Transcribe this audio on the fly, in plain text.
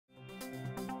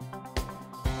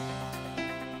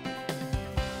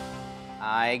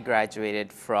I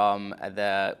graduated from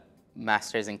the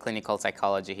Master's in Clinical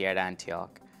Psychology here at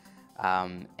Antioch.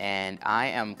 And I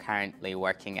am currently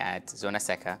working at Zona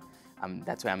Seca.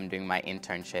 That's where I'm doing my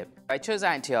internship. I chose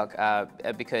Antioch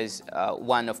because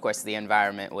one, of course, the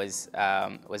environment was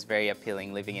very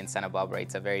appealing. Living in Santa Barbara,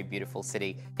 it's a very beautiful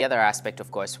city. The other aspect, of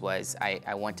course, was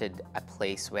I wanted a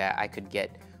place where I could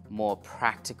get more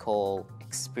practical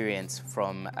experience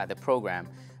from the program,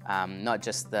 not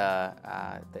just the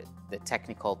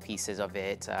technical pieces of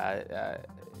it,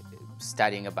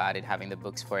 studying about it, having the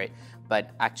books for it,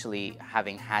 but actually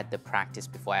having had the practice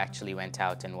before I actually went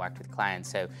out and worked with clients.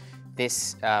 So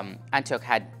this Antioch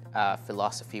had a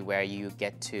philosophy where you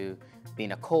get to be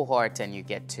in a cohort and you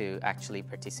get to actually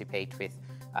participate with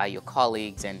your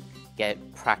colleagues and get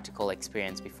practical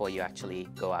experience before you actually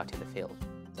go out in the field.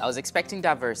 I was expecting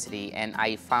diversity, and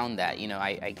I found that,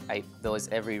 there was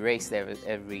every race, there was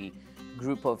every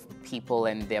group of people,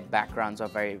 and their backgrounds are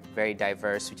very, very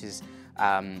diverse, which is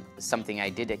something I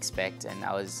did expect, and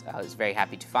I was very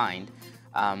happy to find.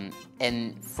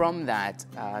 And from that,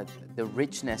 the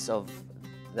richness of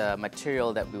the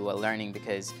material that we were learning,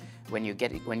 because when you're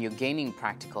gaining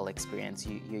practical experience,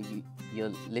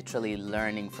 you're literally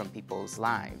learning from people's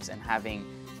lives, and having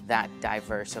that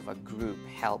diverse of a group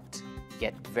helped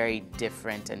get very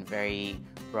different and very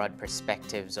broad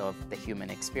perspectives of the human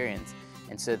experience.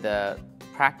 And so the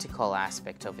practical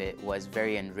aspect of it was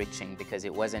very enriching, because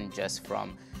it wasn't just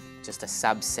from just a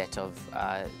subset of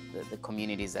the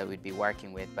communities that we'd be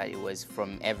working with, but it was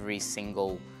from every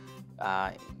single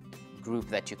group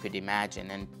that you could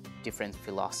imagine, and different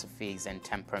philosophies and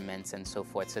temperaments and so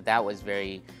forth. So that was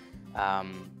very,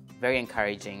 very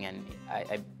encouraging, and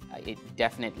it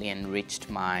definitely enriched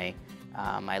my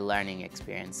my learning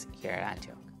experience here at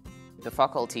Antioch. The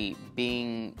faculty,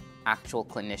 being actual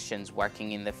clinicians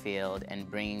working in the field and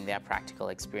bringing their practical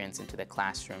experience into the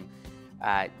classroom,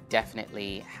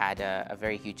 definitely had a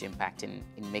very huge impact in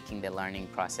making the learning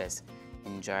process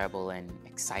enjoyable and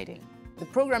exciting. The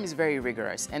program is very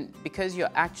rigorous, and because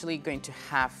you're actually going to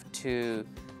have to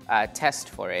test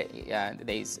for it,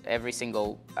 there's every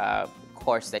single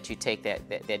course that you take,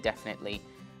 they're definitely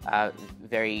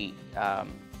very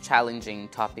challenging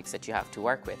topics that you have to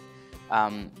work with.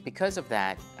 Because of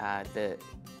that,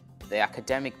 the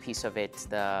academic piece of it,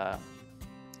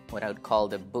 what I would call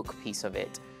the book piece of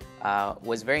it,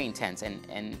 was very intense,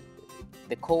 and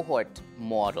the cohort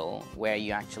model, where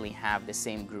you actually have the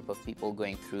same group of people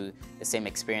going through the same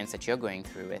experience that you're going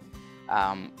through with,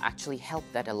 actually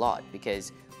helped that a lot,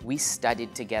 because we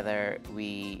studied together,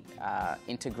 we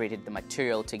integrated the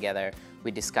material together,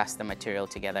 we discussed the material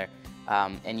together,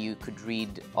 and you could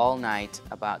read all night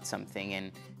about something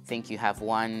and think you have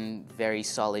one very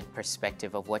solid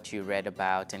perspective of what you read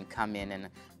about, and come in and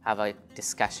have a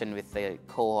discussion with the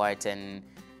cohort and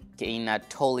gain a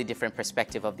totally different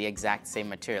perspective of the exact same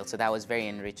material. So that was very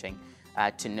enriching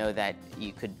to know that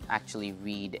you could actually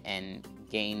read and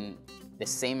gain the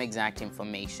same exact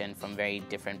information from very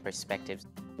different perspectives.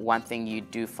 One thing you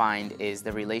do find is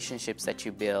the relationships that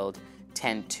you build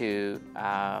tend to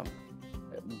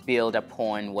build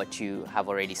upon what you have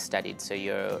already studied. So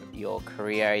your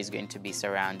career is going to be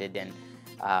surrounded and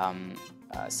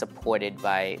supported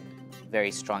by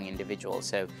very strong individuals.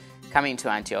 So coming to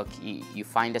Antioch, you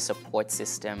find a support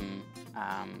system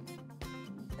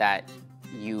that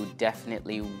you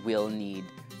definitely will need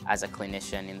as a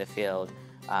clinician in the field.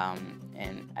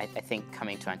 And I think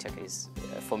coming to Antioch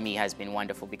for me, has been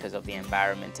wonderful because of the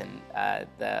environment and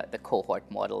the cohort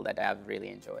model that I've really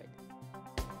enjoyed.